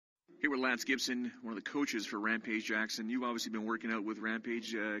Here with Lance Gibson, one of the coaches for Rampage, Jackson. You've obviously been working out with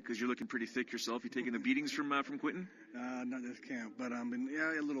Rampage because you're looking pretty thick yourself. You taking the beatings from Quentin? Not this camp, but a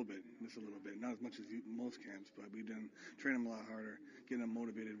little bit, just a little bit. Not as much as most camps, but we've done train him a lot harder, getting him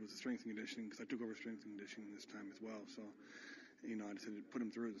motivated with the strength and conditioning because I took over strength and conditioning this time as well. So, I decided to put him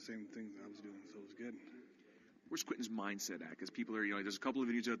through the same things I was doing, so it was good. Where's Quentin's mindset at? Because people are, there's a couple of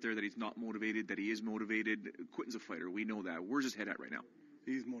videos out there that he's not motivated, that he is motivated. Quentin's a fighter. We know that. Where's his head at right now?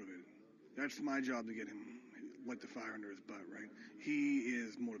 He's motivated. That's my job to get him, light the fire under his butt, right? He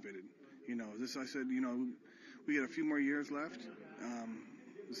is motivated. I said, we got a few more years left.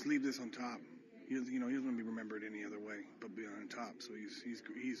 Let's leave this on top. He doesn't want to be remembered any other way but be on top. So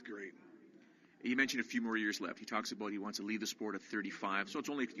he's great. You mentioned a few more years left. He talks about he wants to leave the sport at 35, so it's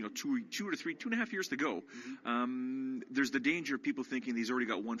only 2.5 years to go. Mm-hmm. There's the danger of people thinking he's already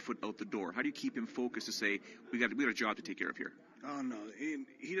got one foot out the door. How do you keep him focused to say we got a job to take care of here? Oh no,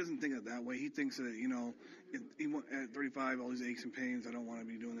 he doesn't think of it that way. He thinks that at 35, all these aches and pains. I don't want to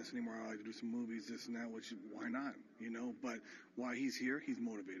be doing this anymore. I like to do some movies, this and that. Which why not? But while he's here, he's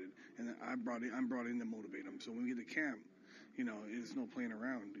motivated, and I'm brought in to motivate him. So when we get to camp, it's no playing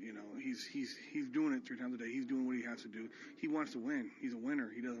around. He's doing it 3 times a day. He's doing what he has to do. He wants to win. He's a winner.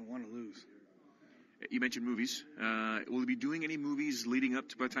 He doesn't want to lose. You mentioned movies. Will he be doing any movies leading up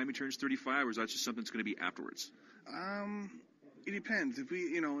to by the time he turns 35, or is that just something that's going to be afterwards? It depends. If we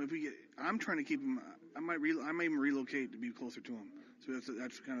get, I'm trying to keep him. I might even relocate to be closer to him. So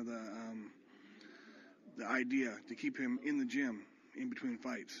that's kind of the idea, to keep him in the gym in between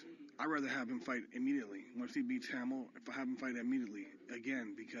fights. I'd rather have him fight immediately. Once he beats Hamill, if I have him fight immediately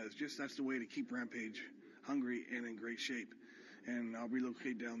again, because that's the way to keep Rampage hungry and in great shape. And I'll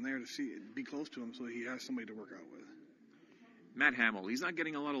relocate down there to be close to him so he has somebody to work out with. Matt Hamill, he's not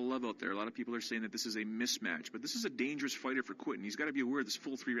getting a lot of love out there. A lot of people are saying that this is a mismatch, but this is a dangerous fighter for Quentin. He's got to be aware of this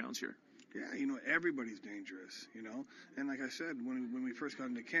full 3 rounds here. Yeah, everybody's dangerous, And like I said, when we first got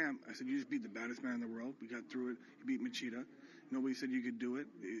into camp, I said, you just beat the baddest man in the world. We got through it. You beat Machida. Nobody said you could do it.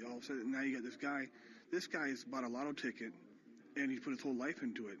 All of a sudden, now you got this guy. This guy has bought a lotto ticket, and he's put his whole life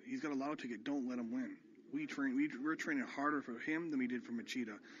into it. He's got a lotto ticket. Don't let him win. We're training harder for him than we did for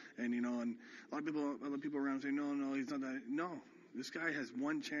Machida. And, and a lot of other people around say, no, he's not that. No, this guy has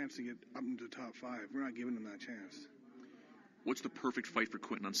one chance to get up into the top 5. We're not giving him that chance. What's the perfect fight for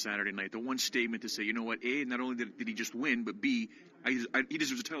Quentin on Saturday night? The one statement to say, you know what, A, not only did he just win, but B, he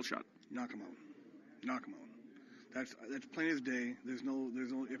deserves a title shot. Knock him out. That's plain as day. There's no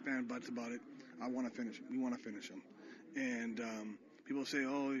ifs and buts about it. I want to finish him. We want to finish him. And people say,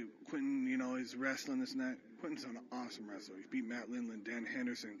 oh, Quentin, is wrestling, this and that. Quentin's an awesome wrestler. He's beat Matt Lindland, Dan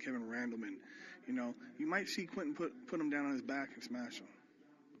Henderson, Kevin Randleman. You might see Quentin put him down on his back and smash him.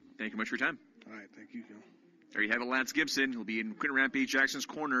 Thank you much for your time. All right, thank you, Gil. There you have it, Lance Gibson. He'll be in Quentin Rampage Jackson's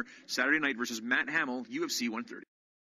corner Saturday night versus Matt Hamill, UFC 130.